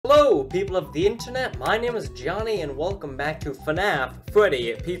people of the internet, my name is Johnny and welcome back to FNaF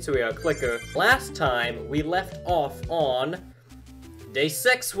Freddy Pizzeria Clicker. Last time we left off on day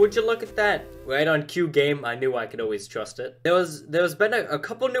 6, would you look at that? Right on cue game, I knew I could always trust it. There's been a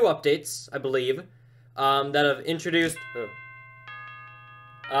couple new updates, I believe, that have introduced...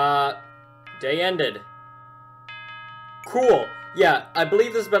 day ended. Cool. Yeah, I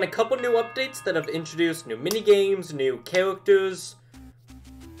believe there's been a couple new updates that have introduced new minigames, new characters.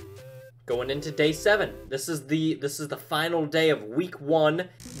 Going into day 7. This is the final day of week 1.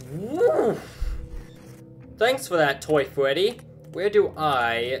 Woo! Thanks for that, Toy Freddy. Where do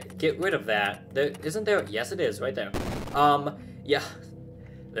I get rid of that? Isn't there? Yes, it is, right there. Yeah.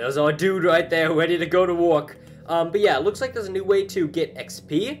 There's our dude right there, ready to go to work. But yeah, it looks like there's a new way to get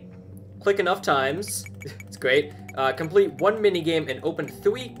XP. Click enough times. It's great. Complete 1 minigame and open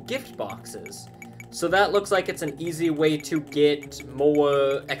 3 gift boxes. So that looks like it's an easy way to get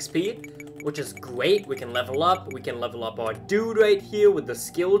more XP, which is great. We can level up. We can level up our dude right here with the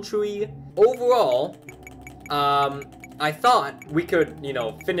skill tree. Overall, I thought we could, you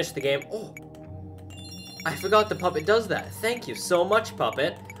know, finish the game. Oh, I forgot the puppet does that. Thank you so much,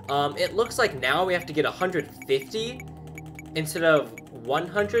 puppet. It looks like now we have to get 150 instead of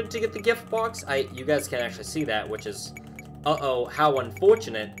 100 to get the gift box. You guys can actually see that, which is, uh-oh, how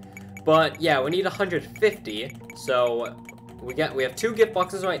unfortunate. But yeah, we need 150. So we have 2 gift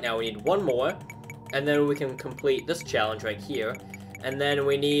boxes right now. We need 1 more, and then we can complete this challenge right here. And then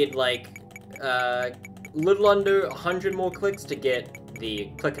we need like little under 100 more clicks to get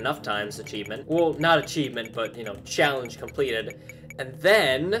the click enough times achievement. Well, not achievement, but you know, challenge completed. And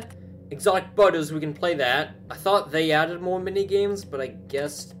then Exotic Butters, we can play that. I thought they added more mini games, but I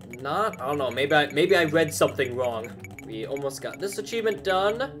guess not. I don't know. Maybe I read something wrong. We almost got this achievement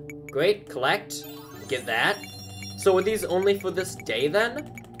done. Great. Collect. Get that. So are these only for this day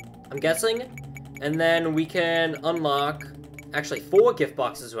then? I'm guessing. And then we can unlock actually 4 gift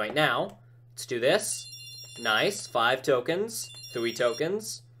boxes right now. Let's do this. Nice. 5 tokens. 3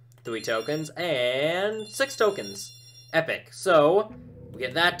 tokens. 3 tokens. And 6 tokens. Epic. So we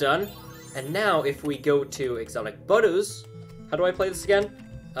get that done. And now if we go to Exotic Butters, how do I play this again?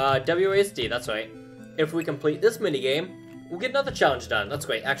 WASD, that's right. If we complete this minigame, we'll get another challenge done. That's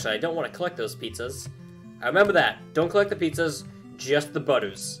great. Actually, I don't want to collect those pizzas. I remember that. Don't collect the pizzas, just the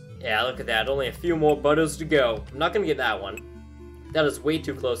butters. Yeah, look at that. Only a few more butters to go. I'm not going to get that one. That is way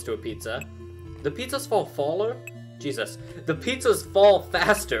too close to a pizza. The pizzas fall faller? Jesus. The pizzas fall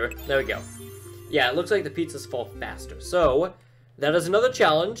faster. There we go. Yeah, it looks like the pizzas fall faster. So, that is another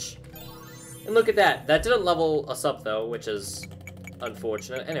challenge. And look at that. That didn't level us up, though, which is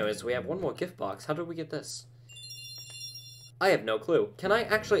unfortunate. Anyways, we have 1 more gift box. How did we get this? I have no clue. Can I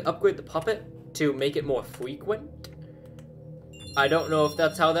actually upgrade the puppet to make it more frequent? I don't know if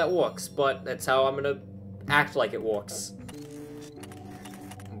that's how that works, but that's how I'm gonna act like it works.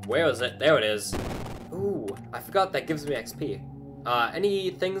 Where is it? There it is. Ooh, I forgot that gives me XP. Any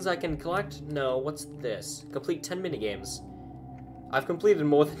things I can collect? No, what's this? Complete 10 minigames. I've completed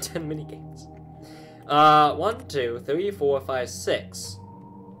more than 10 minigames. 1, 2, 3, 4, 5, 6.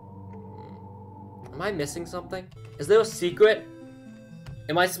 Am I missing something? Is there a secret?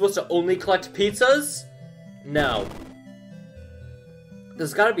 Am I supposed to only collect pizzas? No.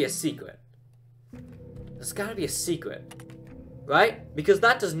 There's gotta be a secret. There's gotta be a secret. Right? Because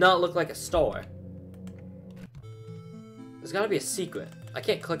that does not look like a star. There's gotta be a secret. I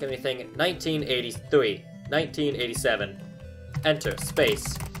can't click anything. 1983. 1987. Enter.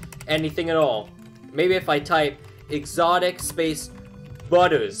 Space. Anything at all. Maybe if I type exotic space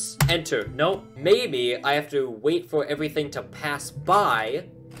butters. Enter. Nope. Maybe I have to wait for everything to pass by.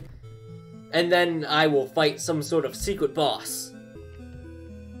 And then I will fight some sort of secret boss.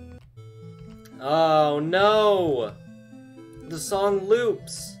 Oh no! The song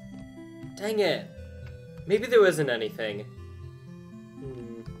loops. Dang it. Maybe there isn't anything.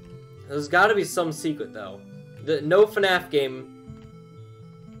 There's gotta be some secret, though. No FNaF game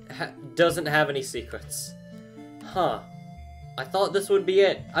doesn't have any secrets. Huh. I thought this would be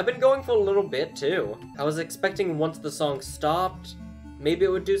it. I've been going for a little bit, too. I was expecting once the song stopped, maybe it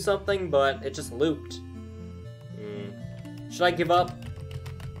would do something, but it just looped. Should I give up?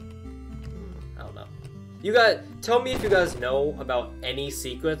 I don't know. You guys, tell me if you guys know about any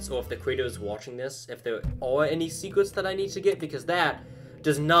secrets, or if the creator is watching this, if there are any secrets that I need to get, because that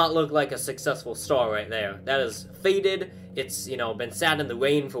does not look like a successful star right there. That is faded. It's, you know, been sat in the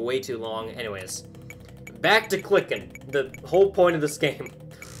rain for way too long. Anyways, back to clicking. The whole point of this game.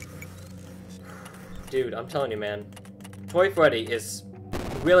 Dude, I'm telling you, man. Toy Freddy is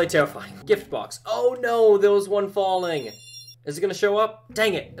really terrifying. Gift box. Oh no, there was one falling. Is it gonna show up?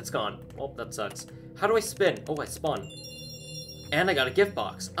 Dang it, it's gone. Oh, that sucks. How do I spin? Oh, I spun. And I got a gift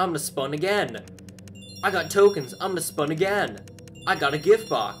box. I'm gonna spun again. I got tokens. I'm gonna spun again. I got a gift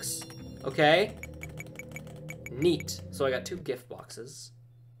box. Okay. Neat. So I got 2 gift boxes.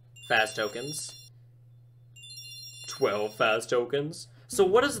 Fast tokens. 12 fast tokens. So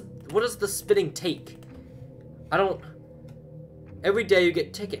what does the spinning take? I don't... Every day you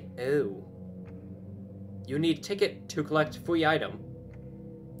get ticket. Oh. You need ticket to collect free item.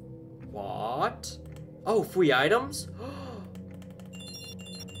 What? Oh, free items?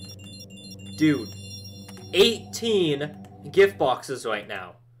 Dude. 18 gift boxes right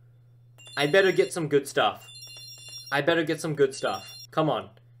now. I better get some good stuff. I better get some good stuff. Come on.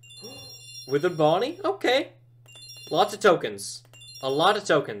 Withered Bonnie? Okay. Lots of tokens. A lot of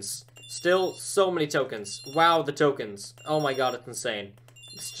tokens. Still so many tokens. Wow, the tokens. Oh my god, it's insane.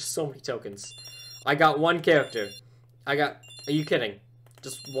 It's just so many tokens. I got 1 character. I got... Are you kidding?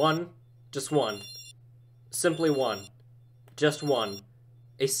 Just one? Just one. Simply one. Just one.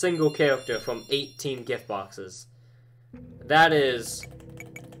 A single character from 18 gift boxes. That is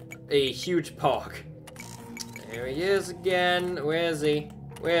a huge pog. There he is again. Where is he?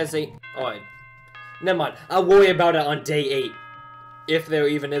 Where is he? Oh, never mind. I'll worry about it on day 8. If there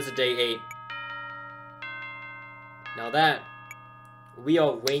even is a day 8. Now that, we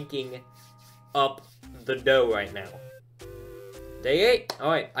are ranking up the dough right now. Day 8.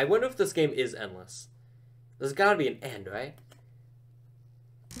 Alright, I wonder if this game is endless. There's gotta be an end, right?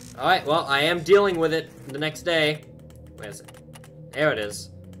 Alright, well, I am dealing with it the next day. Where is it? There it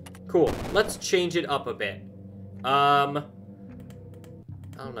is. Cool. Let's change it up a bit. I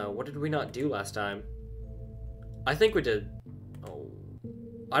don't know. What did we not do last time? I think we did... Oh.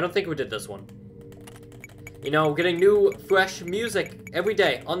 I don't think we did this one. You know, getting new, fresh music every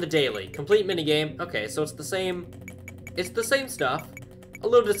day on the daily. Complete minigame. Okay, so it's the same... It's the same stuff. A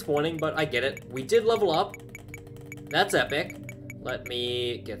little disappointing, but I get it. We did level up. That's epic. Let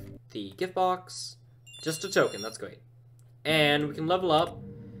me get the gift box. Just a token. That's great. And we can level up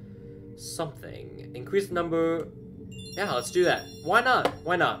something. Increase the number... Yeah, let's do that. Why not?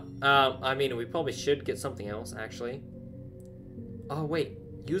 Why not? I mean, we probably should get something else, actually. Oh, wait.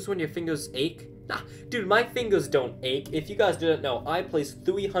 Use when your fingers ache? Nah, dude, my fingers don't ache. If you guys didn't know, I placed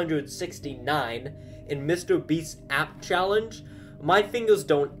 369 in Mr. Beast's app challenge. My fingers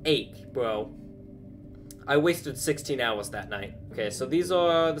don't ache, bro. I wasted 16 hours that night. Okay, so these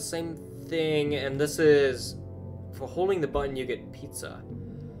are the same thing, and this is... For holding the button, you get pizza.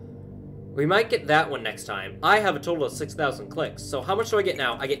 We might get that one next time. I have a total of 6,000 clicks. So how much do I get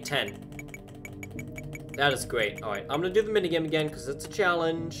now? I get 10. That is great. Alright, I'm gonna do the minigame again because it's a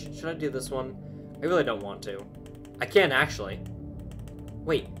challenge. Should I do this one? I really don't want to. I can actually.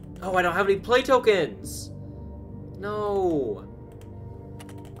 Wait. Oh, I don't have any play tokens! No.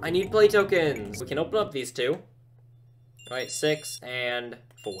 I need play tokens. We can open up these 2. Alright, 6 and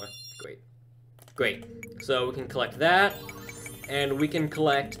 4. Great. Great. So we can collect that. And we can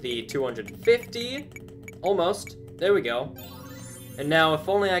collect the 250. Almost. There we go. And now, if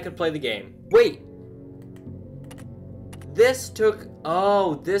only I could play the game. Wait! This took...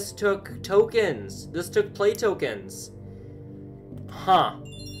 Oh, this took tokens. This took play tokens. Huh.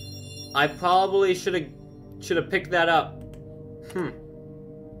 I probably should have picked that up.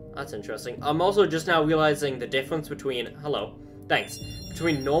 That's interesting. I'm also just now realizing the difference between... Hello. Thanks.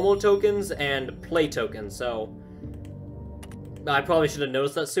 Between normal tokens and play tokens, so... I probably should have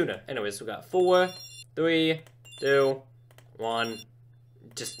noticed that sooner. Anyways, we got 4, 3, 2, 1.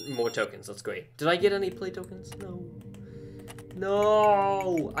 Just more tokens. That's great. Did I get any play tokens? No.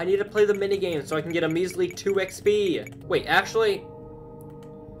 No! I need to play the minigame so I can get a measly 2 XP. Wait, actually...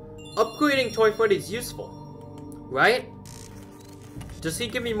 Upgrading Toy Freddy is useful. Right? Does he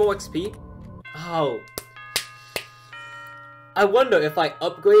give me more XP? Oh. I wonder if I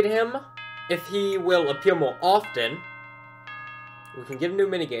upgrade him, if he will appear more often. We can get a new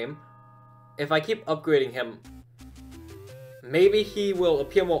minigame. If I keep upgrading him, maybe he will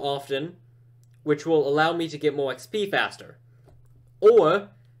appear more often, which will allow me to get more XP faster. Or,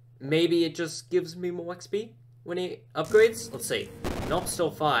 maybe it just gives me more XP when he upgrades? Let's see. Nope,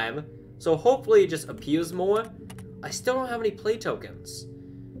 still 5. So hopefully it just appears more. I still don't have any play tokens.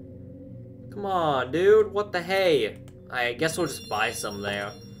 Come on, dude. What the hey? I guess we'll just buy some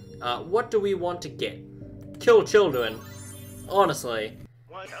there. What do we want to get? Kill children. Honestly.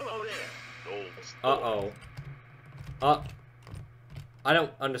 Uh-oh. I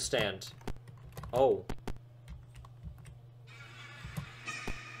don't understand. Oh.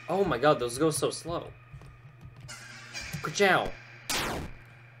 Oh my god, those go so slow. Ka-chow.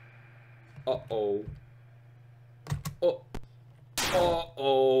 Uh-oh. Oh.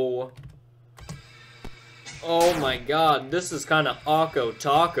 Uh-oh. Oh my god, this is kind of Akko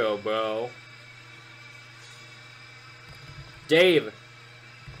Taco, bro. Dave.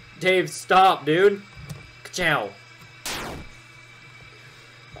 Dave, stop, dude. Ka-chow.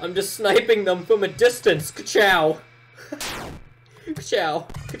 I'm just sniping them from a distance. Ka-chow. Ka-chow.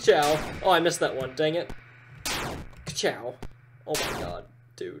 Ka-chow. Oh, I missed that one. Dang it. Ka-chow. Oh my god,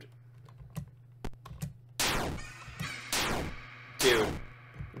 dude. Dude.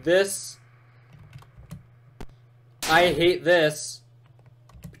 This... I hate this.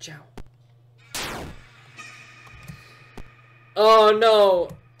 Ka-chow. Oh no!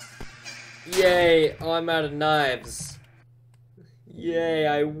 Yay! Oh, I'm out of knives. Yay,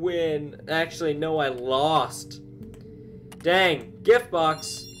 I win. Actually, no, I lost. Dang, gift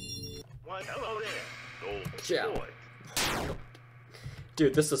box. Why, hello there. Ciao.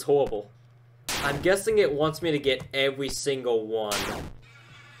 Dude, this is horrible. I'm guessing it wants me to get every single one.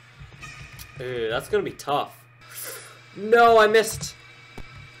 Ew, that's gonna be tough. No, I missed.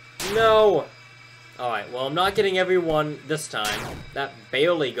 No. Alright, well, I'm not getting every one this time. That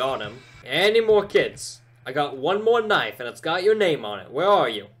barely got him. Any more kids? I got one more knife, and it's got your name on it. Where are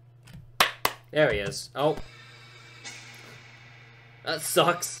you? There he is. Oh. That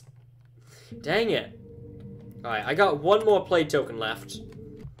sucks. Dang it. Alright, I got one more play token left.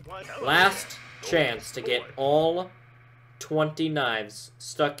 Last chance to get all 20 knives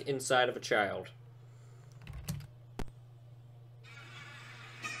stuck inside of a child.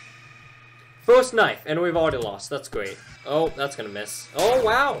 First knife, and we've already lost. That's great. Oh, that's gonna miss. Oh,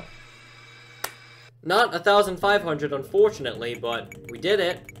 wow. Not 1,500, unfortunately, but we did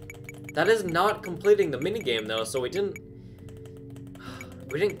it. That is not completing the minigame, though, so we didn't...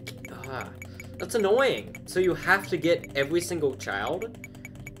 That's annoying. So you have to get every single child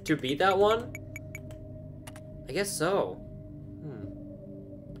to beat that one? I guess so.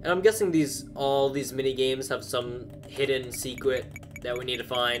 And I'm guessing all these minigames have some hidden secret that we need to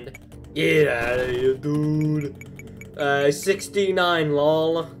find. Get out of here, dude. 69,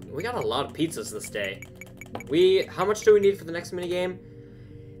 lol. We got a lot of pizzas this day. How much do we need for the next minigame?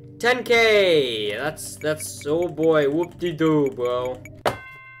 10K! That's, oh boy, whoop-de-doo, bro.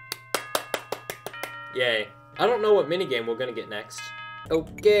 Yay. I don't know what minigame we're gonna get next.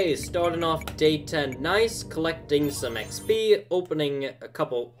 Okay, starting off day 10. Nice, collecting some XP, opening a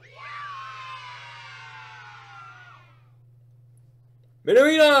couple...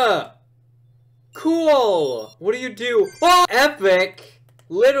 Minorita! Cool! What do you do? Oh, epic!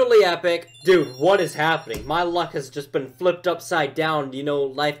 Literally epic. Dude, what is happening? My luck has just been flipped upside down, you know,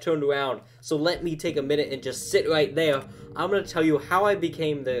 life turned around. So let me take a minute and just sit right there. I'm gonna tell you how I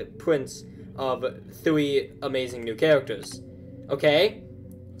became the prince of 3 amazing new characters. Okay?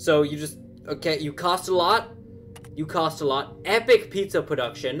 So you just, okay, you cost a lot. You cost a lot. Epic pizza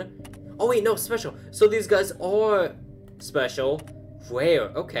production. Oh wait, no, special. So these guys are special. Rare,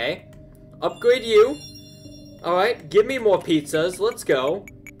 okay. Upgrade you. Alright, give me more pizzas. Let's go.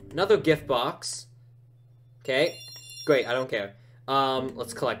 Another gift box. Okay. Great, I don't care.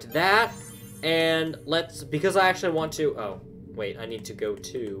 Let's collect that. And let's, because I actually want to, oh, wait, I need to go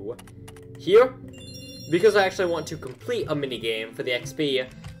to here. Because I actually want to complete a minigame for the XP,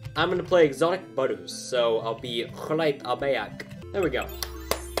 I'm gonna play Exotic Butters. So I'll be right back. There we go.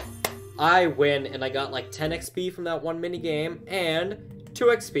 I win, and I got like 10 XP from that one minigame, and 2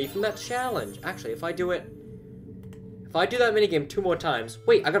 XP from that challenge. Actually, if I do that minigame 2 more times,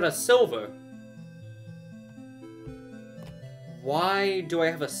 wait, I got a silver. Why do I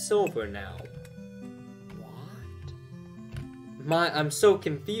have a silver now? What? I'm so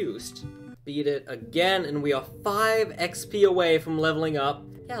confused. Beat it again, and we are 5 XP away from leveling up.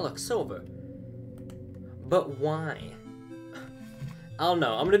 Yeah, look, silver. But why? I don't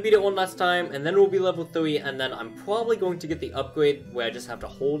know. I'm gonna beat it one last time, and then we'll be level 3, and then I'm probably going to get the upgrade where I just have to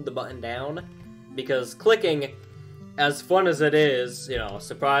hold the button down. Because clicking, as fun as it is, you know,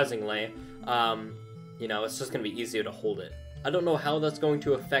 surprisingly, you know, it's just gonna be easier to hold it. I don't know how that's going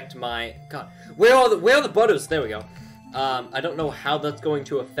to affect my... God, where are the butters? There we go. I don't know how that's going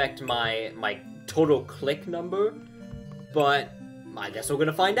to affect my total click number, but I guess we're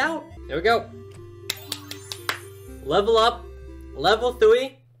gonna find out. There we go. Level up. Level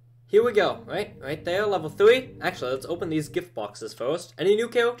 3. Here we go. Right there, level 3. Actually, let's open these gift boxes first. Any new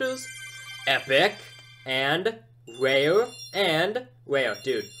characters? Epic. And rare. And rare.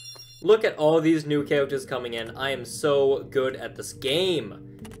 Dude, look at all these new characters coming in. I am so good at this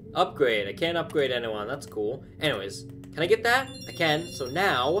game. Upgrade. I can't upgrade anyone. That's cool. Anyways, can I get that? I can. So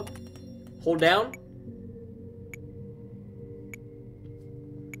now, hold down.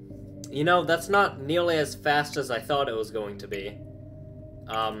 You know, that's not nearly as fast as I thought it was going to be.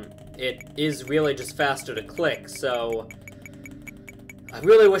 it is really just faster to click, so I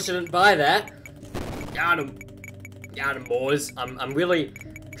really wish I didn't buy that. Got him. Got him, boys. I'm really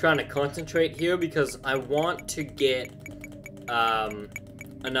trying to concentrate here because I want to get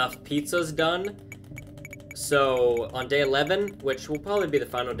enough pizzas done. So on day 11, which will probably be the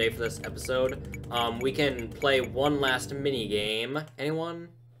final day for this episode, we can play one last mini game. Anyone?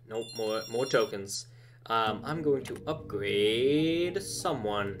 Nope, more tokens. I'm going to upgrade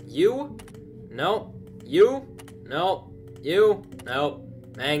someone. You? No. You? No. You? No.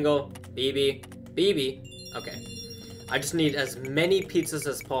 Mangle. BB. Okay. I just need as many pizzas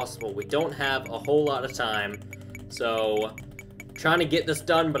as possible. We don't have a whole lot of time. So, trying to get this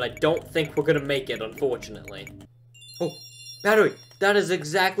done, but I don't think we're gonna make it, unfortunately. Oh, battery. That is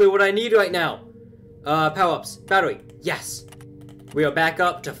exactly what I need right now. Power-ups. Battery. Yes. We are back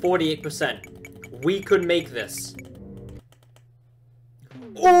up to 48%. We could make this.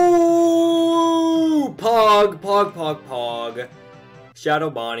 Ooh! Pog. Shadow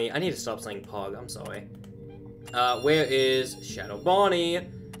Bonnie. I need to stop saying Pog. I'm sorry. Where is Shadow Bonnie?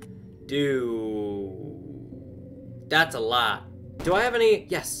 Dude. That's a lot. Do I have any?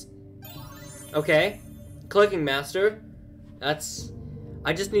 Yes. Okay. Clicking Master. That's...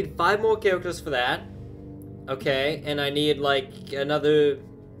 I just need 5 more characters for that. Okay, and I need, like, another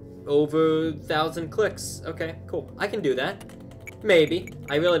over 1,000 clicks. Okay, cool. I can do that. Maybe.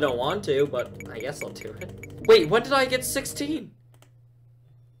 I really don't want to, but I guess I'll do it. Wait, when did I get 16?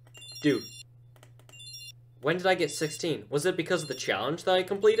 Dude. When did I get 16? Was it because of the challenge that I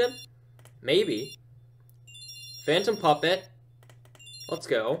completed? Maybe. Phantom Puppet. Let's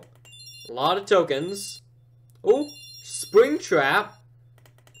go. A lot of tokens. Oh, Spring Trap.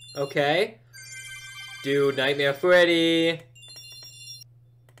 Okay. Dude, Nightmare Freddy.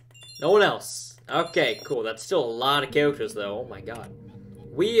 No one else. Okay, cool. That's still a lot of characters, though. Oh my god.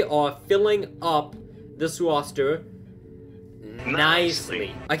 We are filling up this roster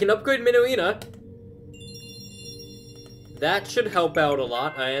nicely. I can upgrade Minorina. That should help out a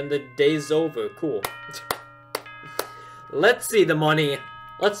lot, and the day's over. Cool. Let's see the money.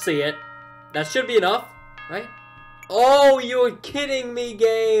 Let's see it. That should be enough, right? Oh, you're kidding me,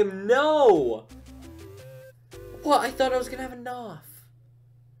 game. No. What? I thought I was gonna have enough.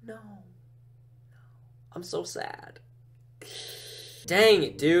 No. I'm so sad. Dang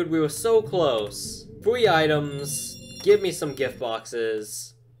it, dude. We were so close. 3 items. Give me some gift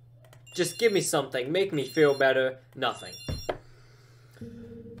boxes. Just give me something. Make me feel better. Nothing.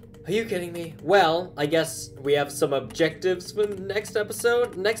 Are you kidding me? Well, I guess we have some objectives for the next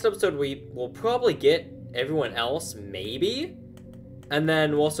episode. Next episode, we will probably get everyone else, maybe? And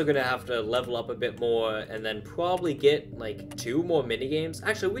then we're also gonna have to level up a bit more, and then probably get, like, 2 more minigames.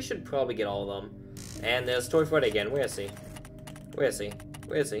 Actually, we should probably get all of them. And there's Toy Freddy again. Where is he? Where is he?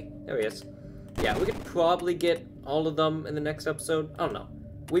 Where is he? There he is. Yeah, we could probably get all of them in the next episode. I don't know.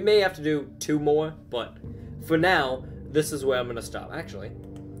 We may have to do 2 more, but for now, this is where I'm gonna stop. Actually,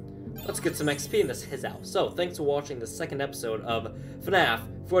 let's get some XP in this his house. So, thanks for watching the 2nd episode of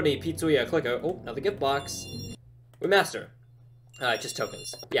FNaF Freddy Pizzeria Clicker. Oh, another gift box. Remaster. Just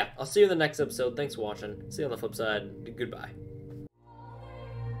tokens. Yeah, I'll see you in the next episode. Thanks for watching. See you on the flip side. Goodbye.